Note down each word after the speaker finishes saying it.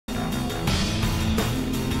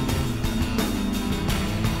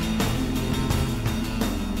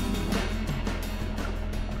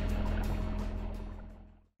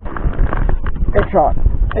Fish on.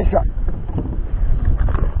 Fish on.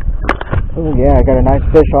 Oh yeah, I got a nice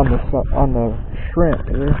fish on the shrimp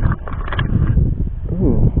here.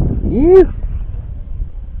 Ooh, yeah.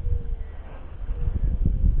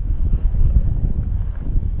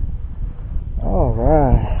 All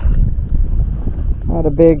right. Not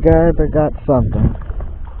a big guy, but got something.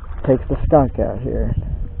 Takes the skunk out here.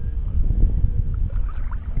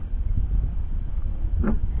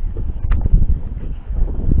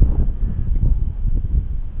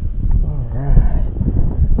 All right.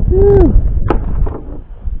 Woo.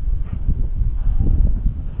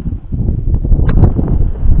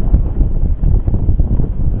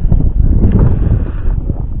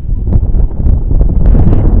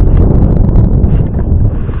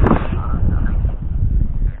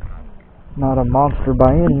 Not a monster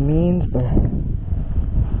by any means, but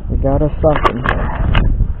we got us something here.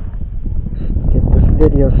 Let's get this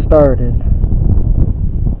video started.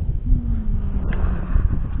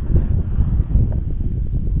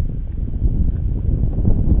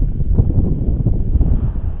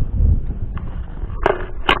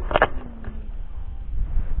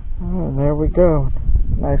 Oh, and there we go.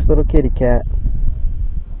 Nice little kitty cat.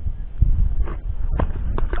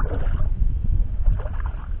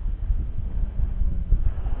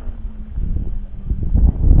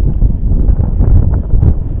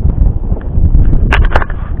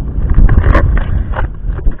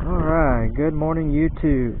 Good morning,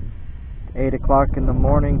 YouTube. 8 o'clock in the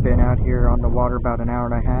morning. Been out here on the water about an hour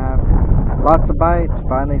and a half. Lots of bites.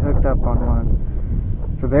 Finally hooked up on one.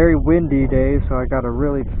 It's a very windy day, so I got a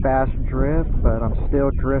really fast drift, but I'm still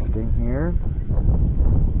drifting here.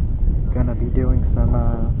 Gonna be doing some,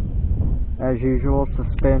 as usual,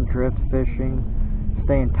 suspend drift fishing,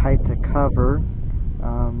 staying tight to cover.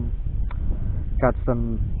 Got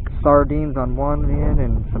some sardines on one end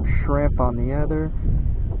and some shrimp on the other.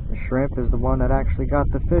 The shrimp is the one that actually got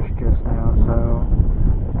the fish just now, so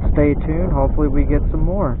stay tuned. Hopefully we get some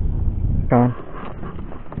more. Gone.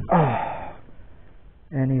 Oh,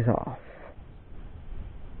 and he's off.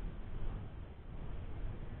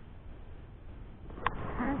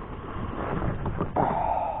 Oh.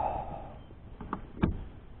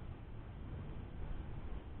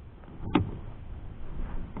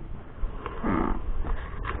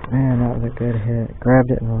 Man, that was a good hit.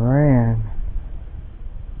 Grabbed it and ran.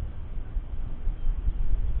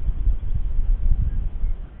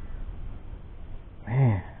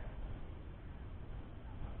 Man.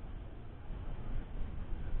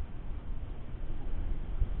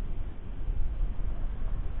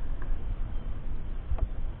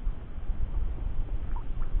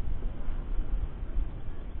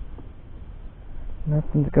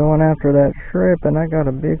 Nothing's going after that shrimp, and I got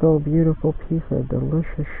a big old beautiful piece of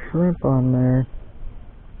delicious shrimp on there.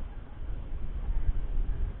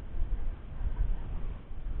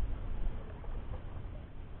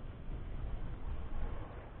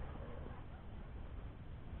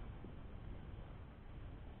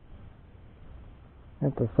 I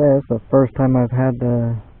have to say, it's the first time I've had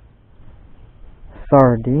the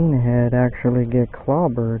sardine head actually get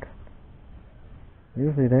clobbered.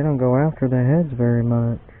 Usually they don't go after the heads very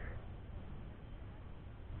much.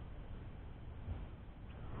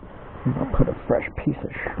 I'll put a fresh piece of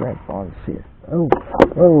shrimp on, see it. Oh,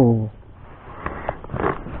 oh.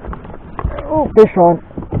 Oh, fish on.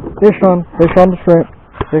 Fish on. Fish on the shrimp.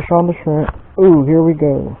 Fish on the shrimp. Ooh, here we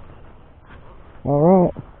go.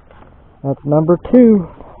 Alright. That's number 2.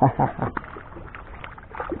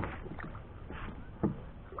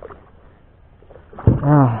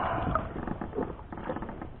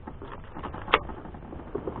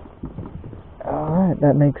 Alright,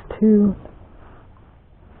 that makes 2.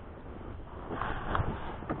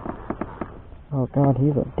 Oh god,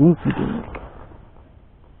 he's a dinky dink.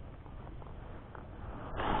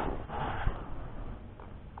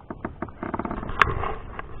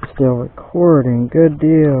 Still recording, good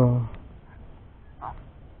deal.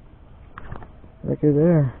 Looky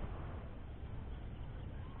there.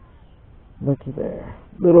 Looky there.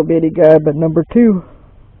 Little bitty guy, but number 2.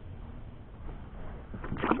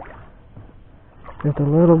 Just a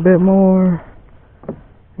little bit more.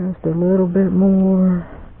 Just a little bit more.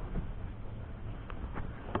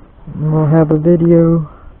 And we'll have a video.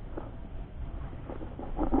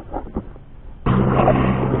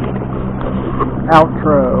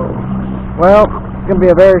 Outro. Well, it's going to be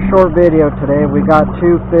a very short video today. We got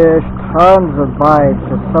 2 fish, tons of bites,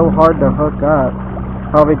 just so hard to hook up.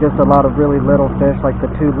 Probably just a lot of really little fish, like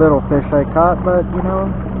the 2 little fish I caught, but you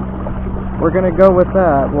know, we're going to go with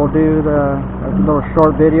that. We'll do a little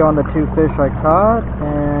short video on the 2 fish I caught,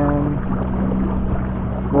 and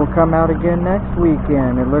we'll come out again next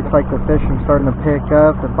weekend. It looks like the fishing's starting to pick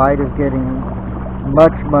up. The bite is getting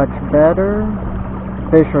much better.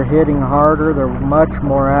 Fish are hitting harder. They're much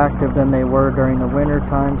more active than they were during the winter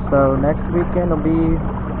time. So next weekend will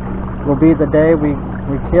be the day we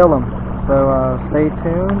kill them. So stay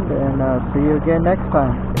tuned and see you again next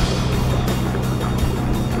time.